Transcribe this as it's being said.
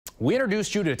We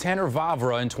introduced you to Tanner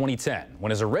Vavra in 2010,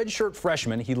 when as a redshirt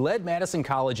freshman, he led Madison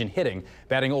College in hitting,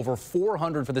 batting over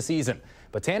 400 for the season.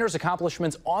 But Tanner's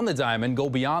accomplishments on the diamond go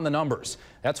beyond the numbers.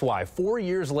 That's why 4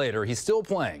 years later, he's still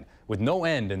playing with no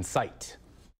end in sight.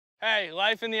 Hey,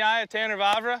 life in the eye of Tanner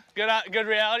Vavra. Good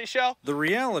reality show. The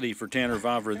reality for Tanner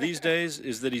Vavra these days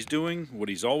is that he's doing what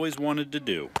he's always wanted to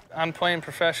do. I'm playing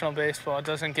professional baseball. It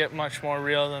doesn't get much more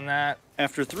real than that.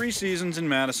 After 3 seasons in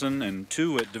Madison and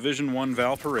 2 at Division I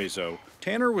Valparaiso,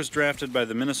 Tanner was drafted by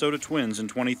the Minnesota Twins in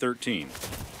 2013.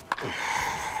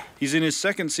 He's in his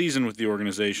 2nd season with the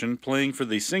organization, playing for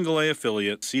the single-A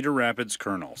affiliate Cedar Rapids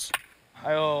Colonels.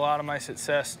 I owe a lot of my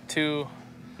success to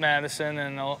Madison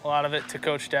and a lot of it to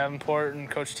Coach Davenport and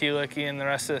Coach Tielicki and the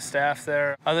rest of the staff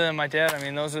there. Other than my dad, I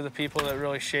mean, those are the people that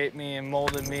really shaped me and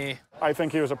molded me. I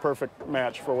think he was a perfect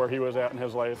match for where he was at in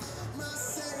his life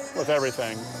with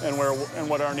everything and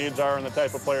what our needs are and the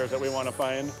type of players that we want to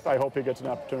find. I hope he gets an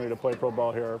opportunity to play pro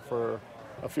ball here for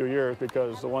a few years,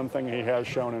 because the one thing he has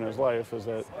shown in his life is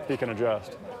that he can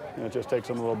adjust. And it just takes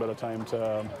him a little bit of time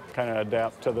to kind of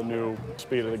adapt to the new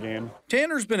speed of the game.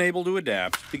 Tanner's been able to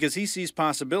adapt because he sees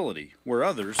possibility where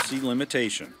others see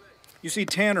limitation. You see,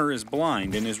 Tanner is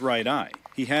blind in his right eye.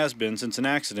 He has been since an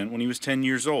accident when he was 10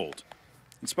 years old.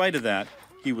 In spite of that,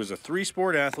 he was a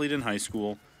 3-sport athlete in high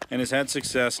school and has had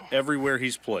success everywhere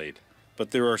he's played. But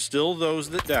there are still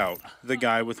those that doubt the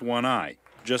guy with one eye.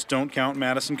 Just don't count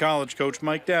Madison College coach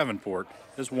Mike Davenport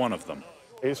as one of them.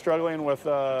 He's struggling with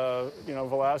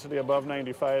velocity above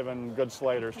 95 and good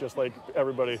sliders, just like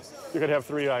everybody. You could have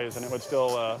 3 eyes and it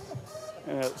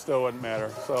still wouldn't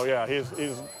matter. So yeah,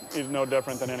 he's no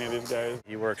different than any of these guys.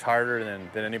 He works harder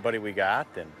than anybody we got,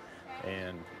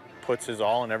 and puts his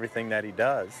all in everything that he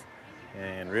does.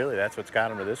 And really, that's what's got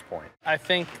him to this point. I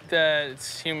think that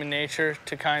it's human nature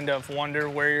to kind of wonder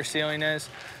where your ceiling is.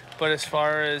 But as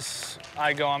far as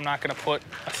I go, I'm not going to put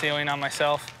a ceiling on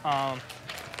myself.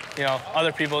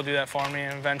 Other people do that for me,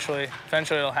 and eventually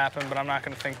it'll happen, but I'm not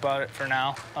going to think about it for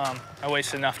now. I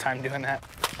wasted enough time doing that.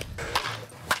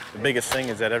 The biggest thing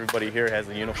is that everybody here has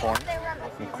a uniform,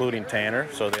 including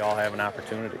Tanner, so they all have an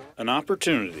opportunity. An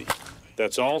opportunity.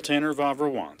 That's all Tanner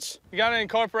Vavra wants. You got to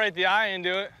incorporate the eye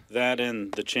into it. That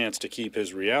and the chance to keep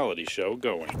his reality show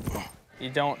going. You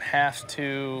don't have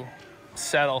to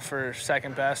settle for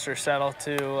second best or settle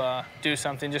to do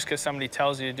something just because somebody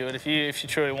tells you to do it. If you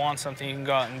truly want something, you can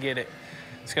go out and get it.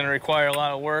 It's going to require a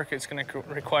lot of work. It's going to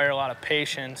require a lot of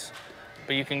patience,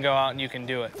 but you can go out and you can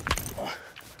do it.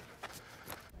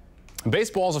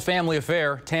 Baseball's a family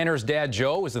affair. Tanner's dad,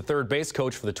 Joe, is the third base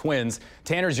coach for the Twins.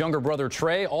 Tanner's younger brother,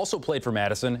 Trey, also played for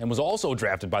Madison and was also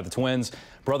drafted by the Twins.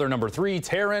 Brother number 3,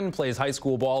 Taryn, plays high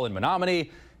school ball in Menominee,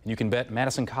 and you can bet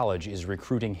Madison College is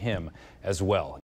recruiting him as well.